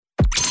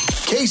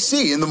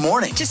KC in the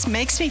morning. Just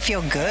makes me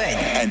feel good.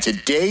 And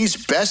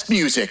today's best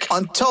music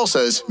on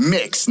Tulsa's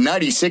Mix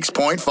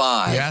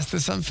 96.5. We asked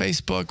this on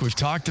Facebook. We've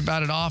talked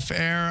about it off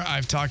air.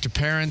 I've talked to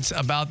parents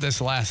about this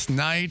last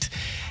night.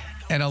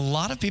 And a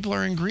lot of people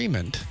are in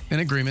agreement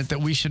that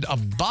we should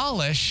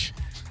abolish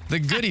the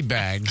goodie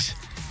bags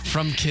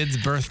from kids'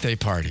 birthday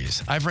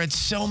parties. I've read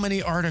so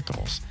many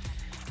articles.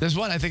 There's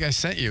one I think I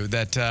sent you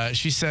that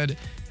she said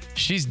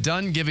she's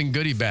done giving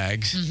goodie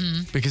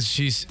bags because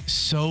she's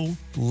so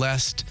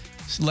less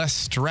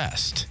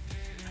stressed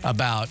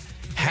about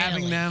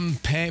having them,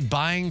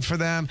 buying for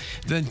them.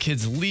 Then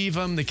kids leave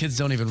them. The kids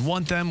don't even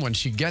want them. When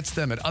she gets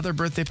them at other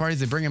birthday parties,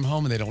 they bring them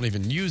home and they don't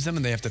even use them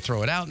and they have to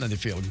throw it out and then they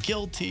feel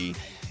guilty.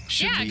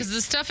 Because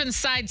the stuff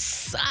inside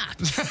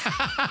sucks.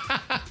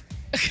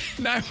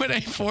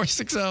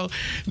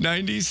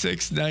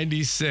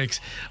 918-460-9696.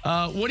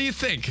 What do you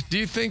think? Do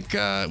you think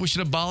we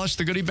should abolish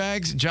the goodie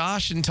bags,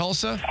 Josh in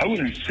Tulsa? I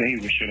wouldn't say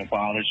we should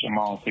abolish them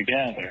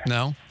altogether.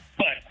 No?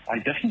 But I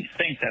definitely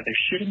think that there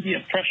shouldn't be a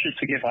pressure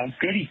to give out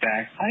goodie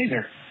bags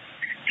either.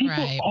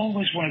 People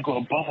always want to go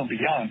above and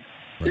beyond.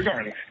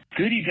 Regardless,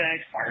 goodie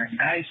bags are a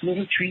nice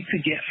little treat to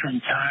get from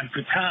time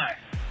to time.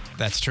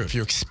 That's true. If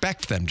you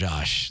expect them,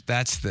 Josh,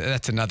 that's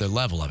another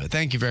level of it.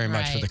 Thank you very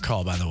much for the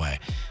call, by the way.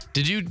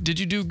 Did you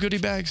do goodie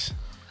bags?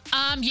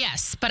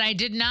 Yes, but I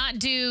did not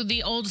do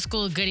the old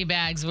school goodie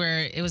bags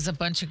where it was a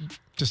bunch of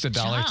just a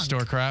dollar junk.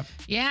 Store crap?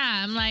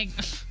 Yeah, I'm like,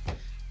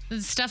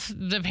 the stuff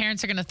the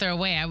parents are going to throw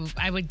away.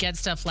 I would get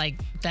stuff like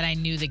that I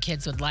knew the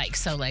kids would like.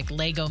 So like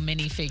Lego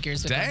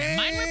minifigures. Dang.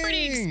 Mine were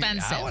pretty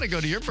expensive. I want to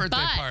go to your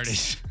birthday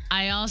parties.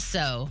 I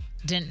also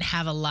didn't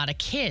have a lot of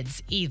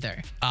kids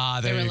either.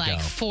 There were you like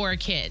go. 4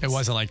 kids. It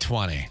wasn't like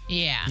 20.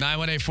 Yeah.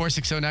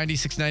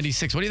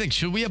 918-460-9696. What do you think?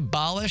 Should we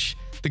abolish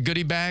the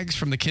goodie bags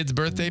from the kids'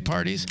 birthday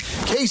parties?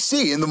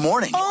 KC in the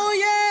morning.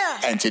 Oh,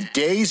 yeah. And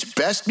today's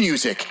best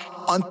music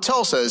on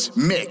Tulsa's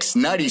Mix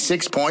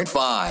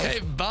 96.5. Hey,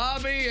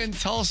 Bobby in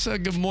Tulsa,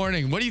 good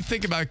morning. What do you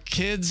think about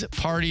kids'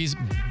 parties,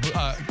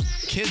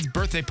 kids'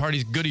 birthday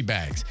parties goodie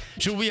bags?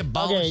 Should we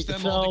abolish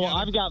them altogether?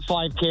 I've got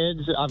 5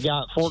 kids. I've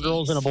got 4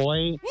 girls and a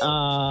boy.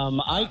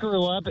 I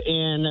grew up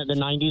in the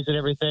 90s and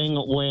everything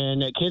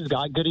when kids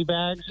got goodie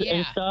bags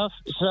and stuff.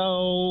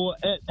 So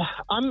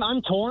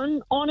I'm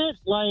torn on it.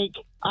 Like,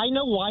 I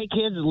know why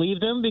kids leave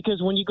them, because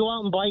when you go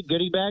out and buy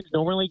goodie bags,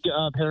 normally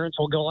parents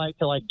will go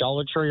to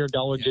Dollar Tree or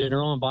Dollar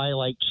General and buy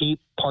like cheap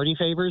party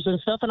favors and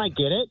stuff, and I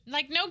get it.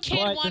 Like no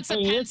kid wants a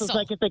pencil. it's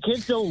like if the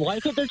kids don't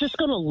like it, they're just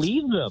going to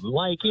leave them.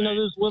 Like,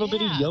 those little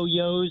bitty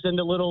yo-yos and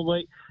the little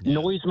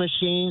noise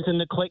machines and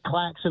the click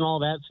clacks and all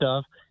that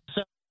stuff.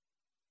 So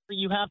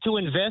you have to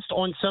invest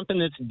on something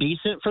that's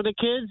decent for the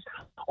kids,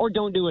 or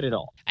don't do it at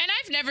all. And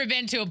I've never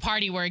been to a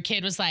party where a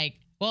kid was like,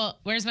 well,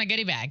 where's my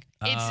goodie bag?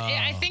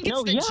 I think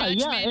it's the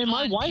judgment and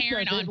my on wife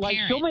parent does it. on Like,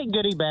 parent. she'll make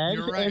goodie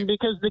bags, and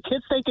because the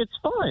kids think it's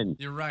fun.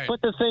 You're right. But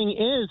the thing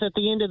is, at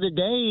the end of the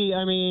day,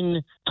 I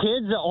mean,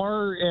 kids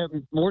are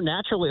more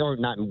naturally, or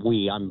not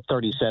we, I'm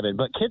 37,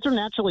 but kids are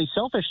naturally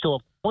selfish to a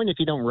point if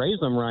you don't raise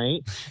them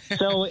right.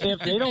 So if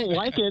they don't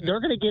like it, they're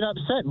going to get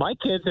upset. My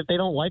kids, if they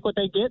don't like what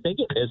they get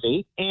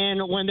busy.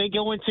 And when they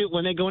go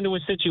into a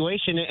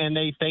situation and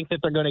they think that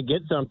they're going to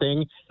get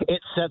something,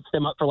 it sets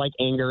them up for like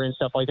anger and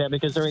stuff like that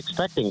because they're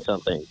expecting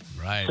something.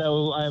 Right. So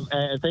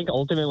I think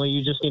ultimately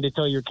you just need to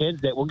tell your kids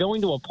that we're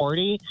going to a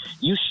party.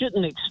 You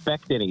shouldn't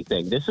expect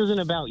anything. This isn't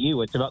about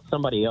you. It's about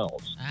somebody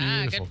else.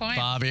 Beautiful. Good point.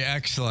 Bobby,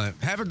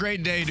 excellent. Have a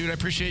great day, dude. I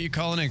appreciate you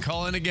calling in.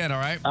 Call in again, all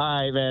right? All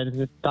right,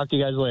 man. Talk to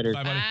you guys later.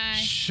 Bye, buddy.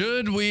 Bye.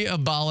 Should we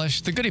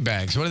abolish the goodie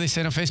bags? What are they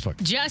saying on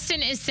Facebook?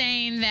 Justin is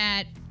saying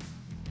that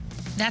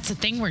that's a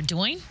thing we're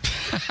doing.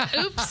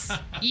 Oops.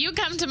 You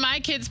come to my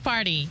kid's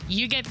party,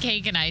 you get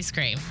cake and ice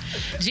cream.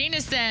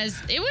 Gina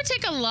says, it would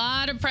take a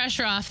lot of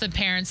pressure off the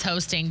parents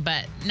hosting,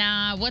 but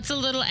nah, what's a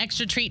little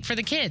extra treat for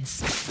the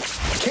kids?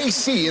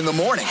 KC in the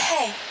morning.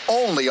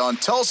 Only on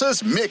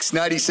Tulsa's Mix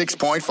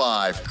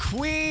 96.5.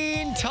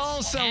 Queen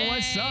Tulsa,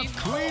 what's up,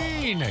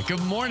 Queen?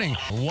 Good morning.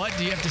 What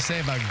do you have to say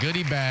about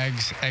goodie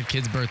bags at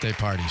kids' birthday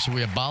parties? Should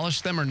we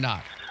abolish them or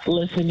not?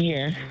 Listen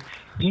here.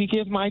 You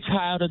give my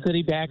child a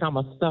goodie bag, I'm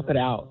going to stuff it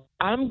out.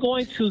 I'm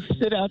going to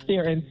sit out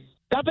there and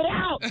stuff it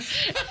out.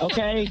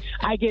 Okay?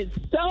 I get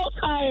so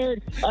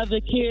tired of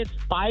the kids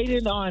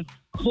fighting on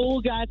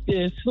who got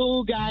this,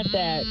 who got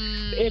that.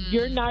 If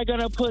you're not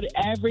going to put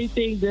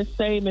everything the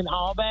same in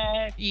all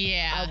bags,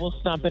 I will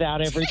stump it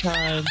out every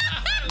time.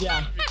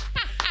 Yeah.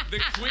 The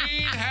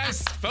queen has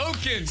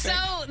spoken. So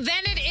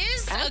then it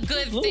is a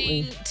good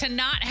thing to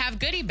not have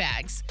goodie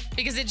bags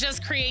because it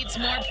just creates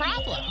more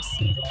problems.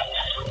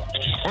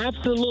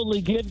 Absolutely.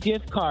 Give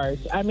gift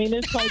cards. I mean,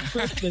 it's like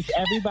Christmas.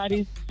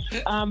 Everybody's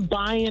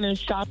buying and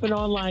shopping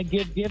online.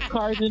 Give gift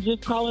cards and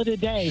just call it a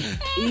day,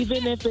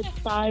 even if it's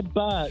 $5.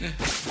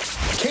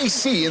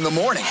 KC in the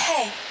morning.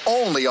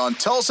 Only on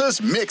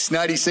Tulsa's Mix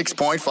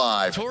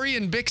 96.5. Tori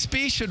and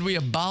Bixby, should we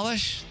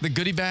abolish the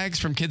goodie bags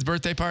from kids'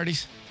 birthday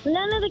parties?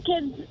 None of the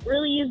kids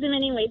really use them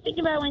anyway. Think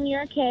about when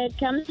your kid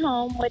comes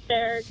home with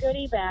their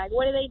goodie bag.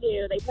 What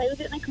do? They play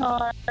with it in the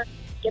car.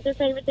 get their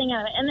favorite thing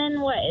out of it. And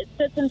then what? It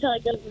sits until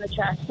it goes in the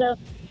trash. So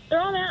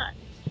throw them out.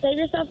 Save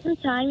yourself some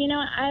time. You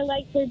know, I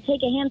like to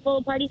take a handful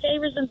of party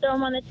favors and throw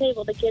them on the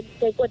table. The kids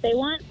take what they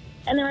want,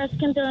 and the rest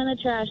can throw in the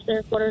trash.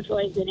 They're quarter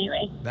toys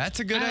anyway.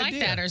 That's a good idea. I like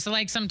that. Or so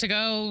like some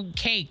to-go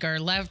cake or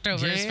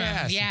leftovers.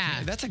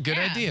 Yeah. That's a good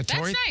idea,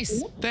 Tori. That's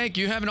nice. Thank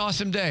you. Have an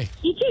awesome day.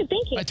 You too.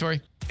 Thank you. Bye,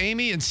 Tori.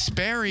 Amy in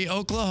Sperry,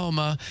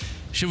 Oklahoma.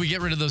 Should we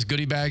get rid of those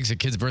goodie bags at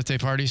kids' birthday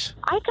parties?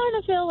 I kind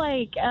of feel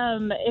like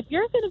if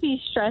you're going to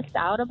be stressed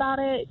out about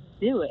it,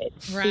 do it.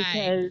 Right.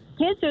 Because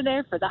kids are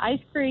there for the ice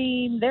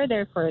cream. They're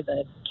there for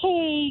the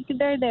cake.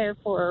 They're there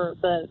for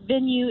the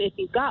venue if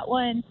you've got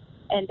one,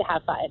 and to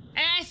have fun.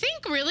 And I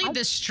think really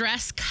the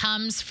stress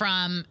comes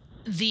from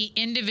the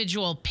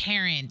individual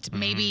parent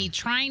maybe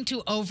trying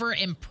to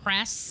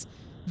over-impress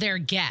their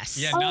guests.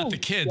 Yeah, not the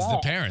kids, the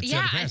parents.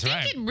 Yeah, the parents,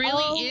 I think it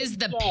really is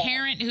the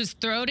parent who's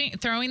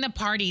throwing the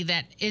party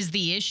that is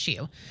the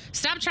issue.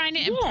 Stop trying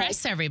to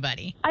impress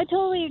everybody. I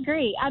totally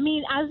agree. I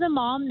mean, as a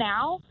mom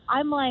now,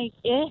 I'm like,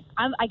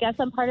 I guess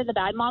I'm part of the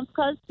bad moms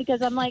club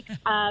because I'm like,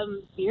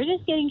 you're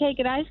just getting cake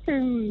and ice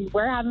cream.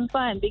 We're having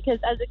fun. Because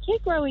as a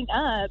kid growing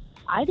up,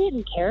 I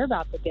didn't care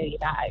about the goodie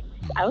bags.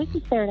 I was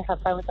just there to have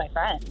fun with my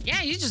friends.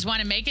 Yeah, you just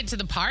want to make it to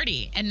the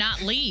party and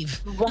not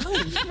leave.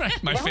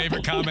 Right. My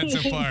favorite comment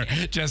so far,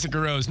 Jessica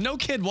Rose. No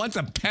kid wants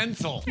a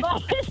pencil.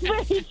 That's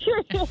very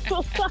true.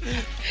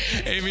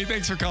 Amy,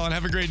 thanks for calling.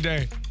 Have a great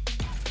day.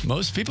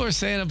 Most people are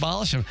saying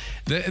abolish them.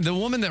 The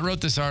woman that wrote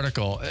this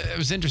article, it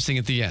was interesting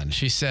at the end.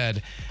 She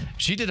said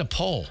she did a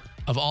poll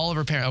of all of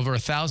her parents, over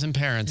 1,000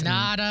 parents.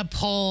 Not a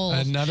poll.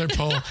 Another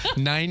poll,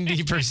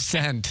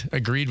 90%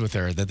 agreed with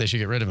her that they should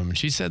get rid of them. And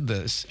she said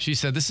this. She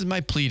said, this is my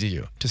plea to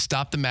you, to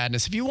stop the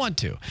madness if you want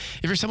to.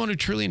 If you're someone who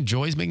truly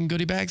enjoys making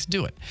goodie bags,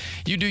 do it.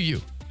 You do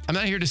you. I'm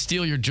not here to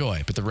steal your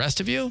joy, but the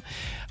rest of you,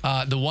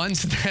 the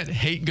ones that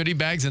hate goodie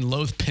bags and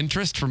loathe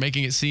Pinterest for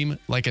making it seem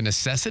like a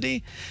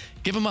necessity,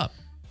 give them up.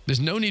 There's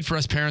no need for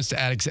us parents to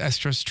add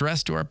extra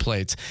stress to our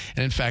plates.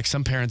 And in fact,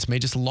 some parents may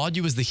just laud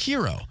you as the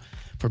hero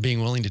for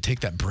being willing to take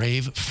that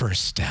brave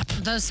first step.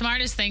 The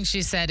smartest thing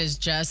she said is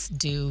just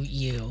do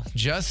you.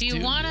 Just if you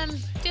want them,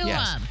 do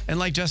them. And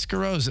like Jessica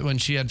Rose, when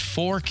she had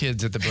 4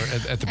 kids at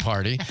the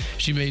party,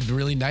 she made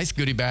really nice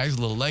goodie bags,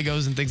 little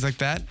Legos and things like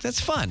that. That's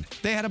fun.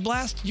 They had a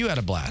blast. You had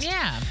a blast.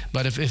 Yeah.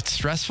 But if it's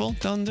stressful,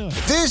 don't do it.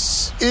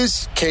 This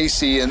is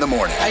KC in the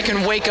Morning. I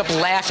can wake up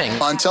laughing.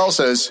 On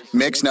Tulsa's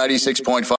Mix 96.5.